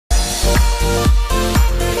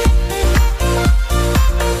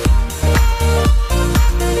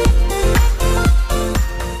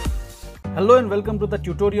and welcome to the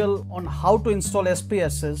tutorial on how to install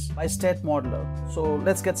SPSS by Stat Modeler. So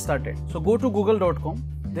let's get started. So go to google.com.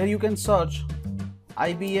 There you can search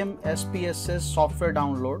IBM SPSS software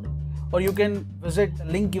download, or you can visit the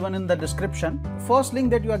link given in the description. First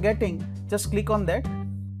link that you are getting, just click on that.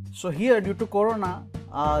 So here, due to Corona,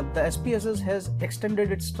 the SPSS has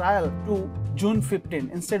extended its trial to June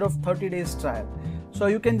 15 instead of 30 days trial. So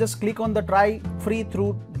you can just click on the try free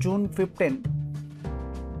through June 15.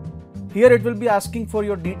 Here it will be asking for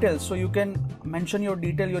your details, so you can mention your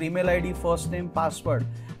detail, your email ID, first name, password.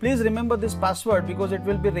 Please remember this password because it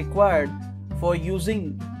will be required for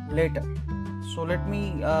using later. So let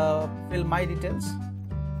me fill my details.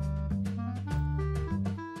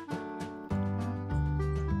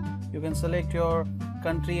 You can select your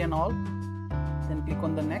country and all, then click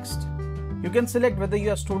on the next. You can select whether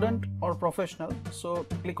you are student or professional, so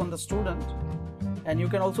click on the student. And you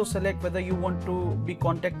can also select whether you want to be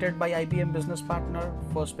contacted by IBM business partner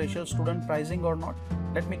for special student pricing or not.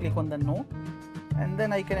 Let me click on the no, and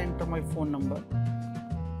then I can enter my phone number.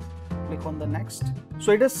 Click on the next.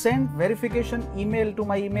 So it has sent verification email to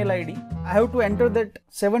my email ID. I have to enter that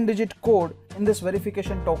 7-digit code in this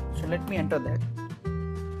verification token. So let me enter that.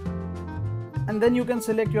 And then you can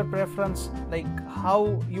select your preference, like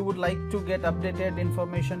how you would like to get updated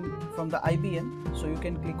information from the IBM. So you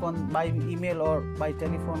can click on by email or by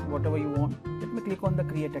telephone, whatever you want. Let me click on the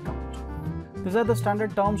create account. These are the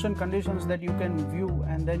standard terms and conditions that you can view,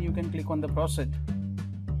 and then you can click on the proceed.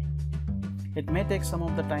 It may take some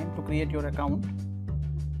of the time to create your account.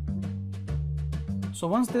 So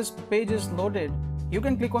once this page is loaded, you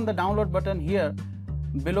can click on the download button here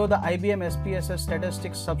below the IBM SPSS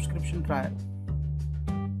Statistics subscription trial.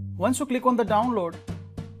 Once you click on the download,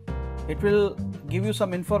 it will give you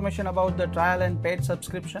some information about the trial and paid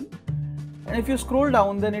subscription. And if you scroll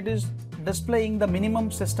down, then it is displaying the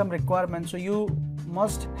minimum system requirement. So you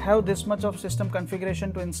must have this much of system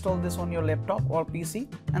configuration to install this on your laptop or PC.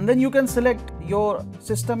 And then you can select your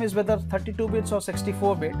system is whether 32 bits or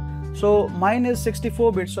 64 bit. So mine is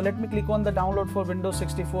 64 bit. So let me click on the download for Windows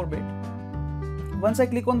 64 bit. Once I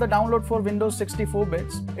click on the download for Windows 64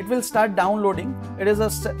 bits, it will start downloading. It is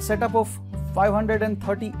a setup of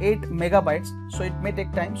 538 megabytes, so it may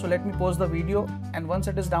take time. So let me pause the video, and once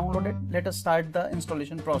it is downloaded, let us start the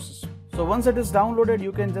installation process. So once it is downloaded,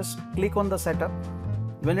 you can just click on the setup.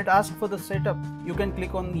 When it asks for the setup, you can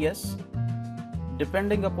click on yes.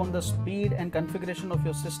 Depending upon the speed and configuration of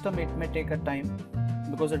your system, it may take a time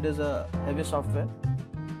because it is a heavy software.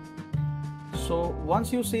 So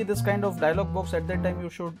once you see this kind of dialog box, at that time you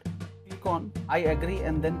should click on I agree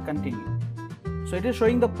and then continue. So it is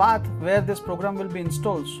showing the path where this program will be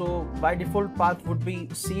installed. So by default path would be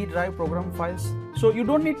C drive program files. So you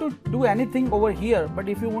don't need to do anything over here, but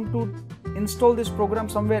if you want to install this program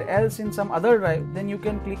somewhere else in some other drive, then you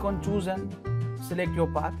can click on choose and select your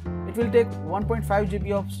path. It will take 1.5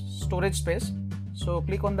 GB of storage space. So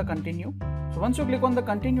click on the continue. So once you click on the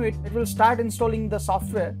continue, it will start installing the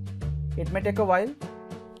software. It may take a while.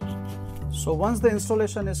 So once the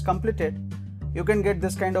installation is completed, you can get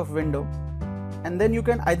this kind of window, and then you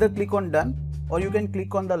can either click on done or you can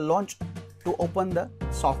click on the launch to open the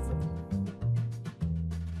software.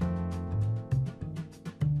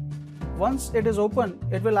 Once it is open,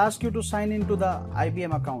 it will ask you to sign into the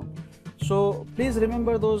IBM account. So please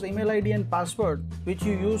remember those email ID and password which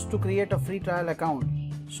you used to create a free trial account.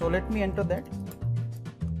 So let me enter that.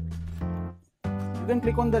 You can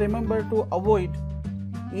click on the remember to avoid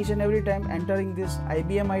each and every time entering this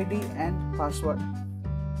IBM ID and password,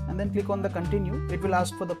 and then click on the continue. It will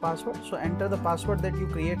ask for the password, so enter the password that you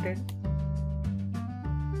created.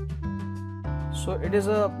 So it is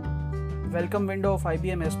a welcome window of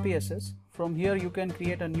IBM SPSS. From here you can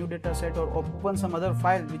create a new data set or open some other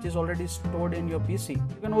file which is already stored in your PC.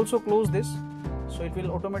 You can also close this, so it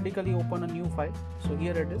will automatically open a new file. So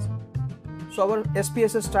here it is. So our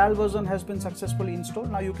SPSS trial version has been successfully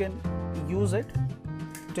installed. Now you can use it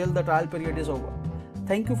till the trial period is over.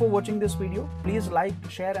 Thank you for watching this video. Please like,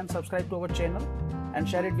 share and subscribe to our channel and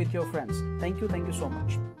share it with your friends. Thank you so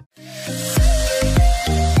much.